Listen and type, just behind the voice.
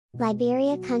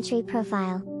Liberia country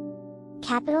profile.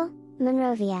 Capital,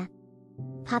 Monrovia.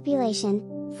 Population,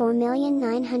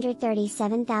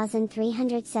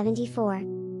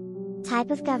 4,937,374. Type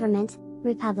of government,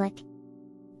 Republic.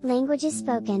 Languages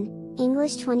spoken,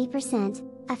 English 20%,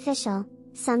 official,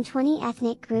 some 20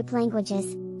 ethnic group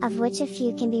languages, of which a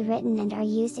few can be written and are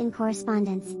used in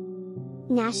correspondence.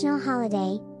 National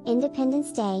holiday,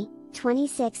 Independence Day,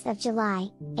 26th of July,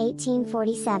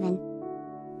 1847.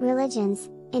 Religions,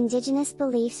 indigenous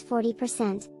beliefs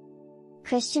 40%.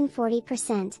 Christian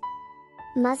 40%.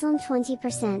 Muslim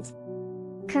 20%.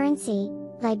 Currency,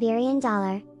 Liberian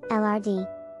dollar, LRD.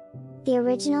 The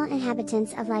original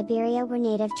inhabitants of Liberia were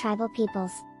native tribal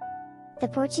peoples. The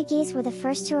Portuguese were the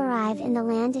first to arrive in the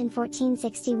land in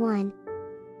 1461.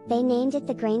 They named it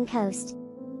the Grain Coast.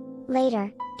 Later,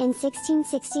 in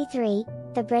 1663,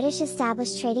 the British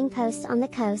established trading posts on the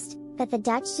coast, but the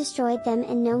Dutch destroyed them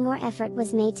and no more effort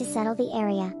was made to settle the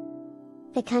area.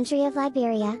 The country of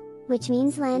Liberia, which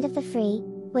means land of the free,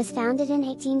 was founded in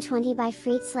 1820 by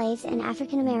freed slaves and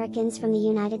African Americans from the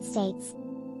United States.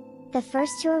 The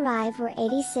first to arrive were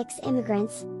 86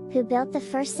 immigrants, who built the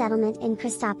first settlement in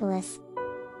Christopolis.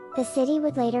 The city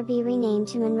would later be renamed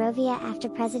to Monrovia after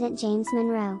President James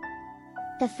Monroe.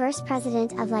 The first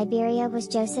president of Liberia was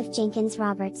Joseph Jenkins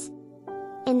Roberts.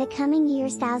 In the coming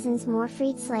years, thousands more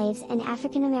freed slaves and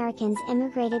African Americans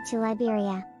immigrated to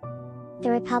Liberia.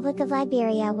 The Republic of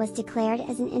Liberia was declared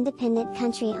as an independent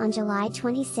country on July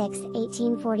 26,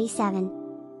 1847.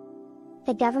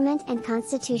 The government and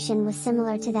constitution was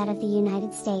similar to that of the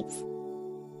United States.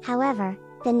 However,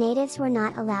 the natives were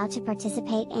not allowed to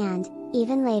participate and,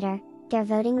 even later, their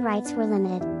voting rights were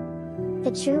limited.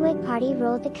 The true Whig Party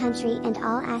ruled the country and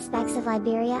all aspects of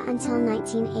Liberia until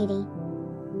 1980.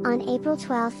 On April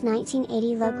 12,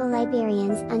 1980, local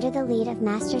Liberians under the lead of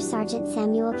Master Sergeant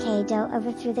Samuel K. Doe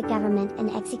overthrew the government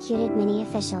and executed many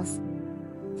officials.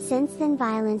 Since then,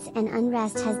 violence and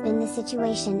unrest has been the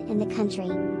situation in the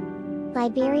country.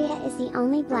 Liberia is the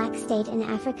only black state in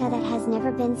Africa that has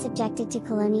never been subjected to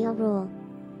colonial rule.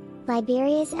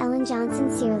 Liberia's Ellen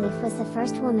Johnson Sirleaf was the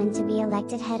first woman to be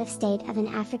elected head of state of an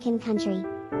African country.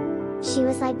 She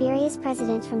was Liberia's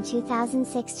president from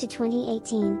 2006 to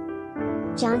 2018.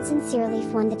 Johnson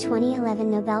Sirleaf won the 2011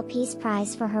 Nobel Peace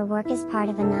Prize for her work as part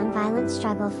of a nonviolent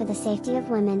struggle for the safety of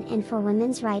women and for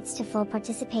women's rights to full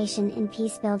participation in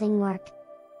peace-building work.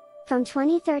 From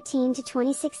 2013 to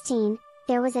 2016,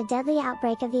 there was a deadly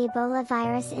outbreak of the Ebola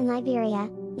virus in Liberia,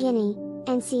 Guinea,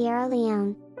 and Sierra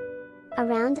Leone.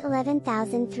 Around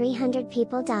 11,300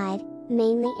 people died,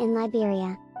 mainly in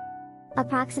Liberia.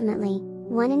 Approximately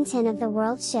 1 in 10 of the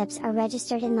world's ships are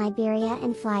registered in Liberia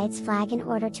and fly its flag in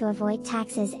order to avoid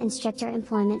taxes and stricter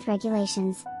employment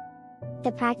regulations.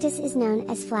 The practice is known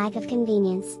as flag of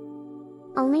convenience.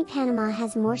 Only Panama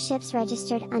has more ships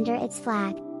registered under its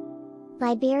flag.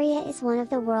 Liberia is one of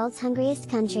the world's hungriest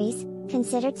countries,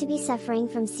 considered to be suffering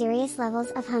from serious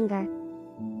levels of hunger.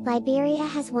 Liberia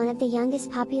has one of the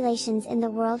youngest populations in the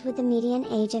world, with the median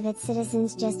age of its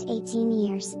citizens just 18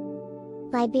 years.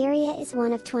 Liberia is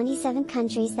one of 27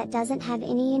 countries that doesn't have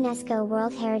any UNESCO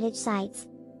World Heritage Sites.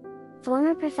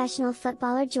 Former professional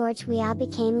footballer George Weah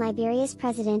became Liberia's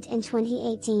president in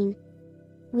 2018.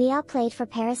 Weah played for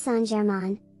Paris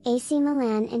Saint-Germain, AC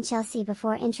Milan and Chelsea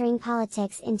before entering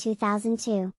politics in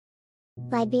 2002.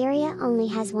 Liberia only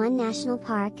has one national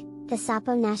park, the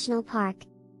Sapo National Park.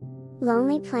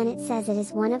 Lonely Planet says it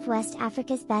is one of West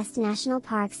Africa's best national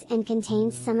parks and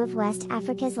contains some of West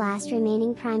Africa's last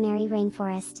remaining primary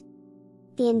rainforest.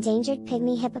 The endangered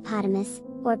pygmy hippopotamus,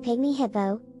 or pygmy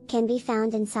hippo, can be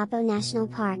found in Sapo National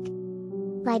Park.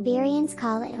 Liberians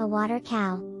call it a water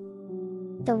cow.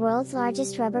 The world's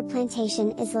largest rubber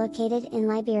plantation is located in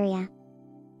Liberia.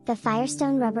 The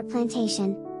Firestone Rubber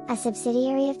Plantation, a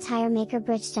subsidiary of tire maker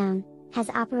Bridgestone, has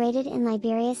operated in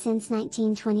Liberia since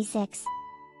 1926.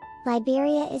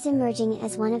 Liberia is emerging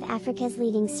as one of Africa's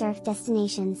leading surf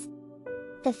destinations.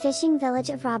 The fishing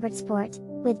village of Robertsport,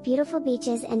 with beautiful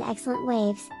beaches and excellent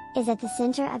waves, is at the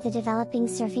center of the developing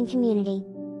surfing community.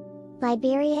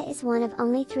 Liberia is one of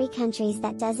only 3 countries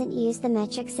that doesn't use the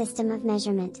metric system of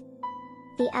measurement.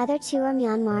 The other 2 are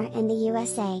Myanmar and the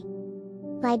USA.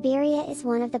 Liberia is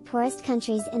one of the poorest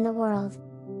countries in the world.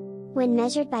 When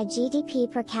measured by GDP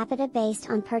per capita based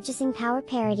on purchasing power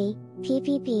parity,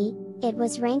 PPP, it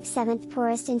was ranked 7th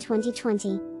poorest in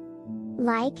 2020.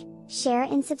 Like, share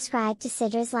and subscribe to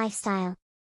Sidra's Lifestyle.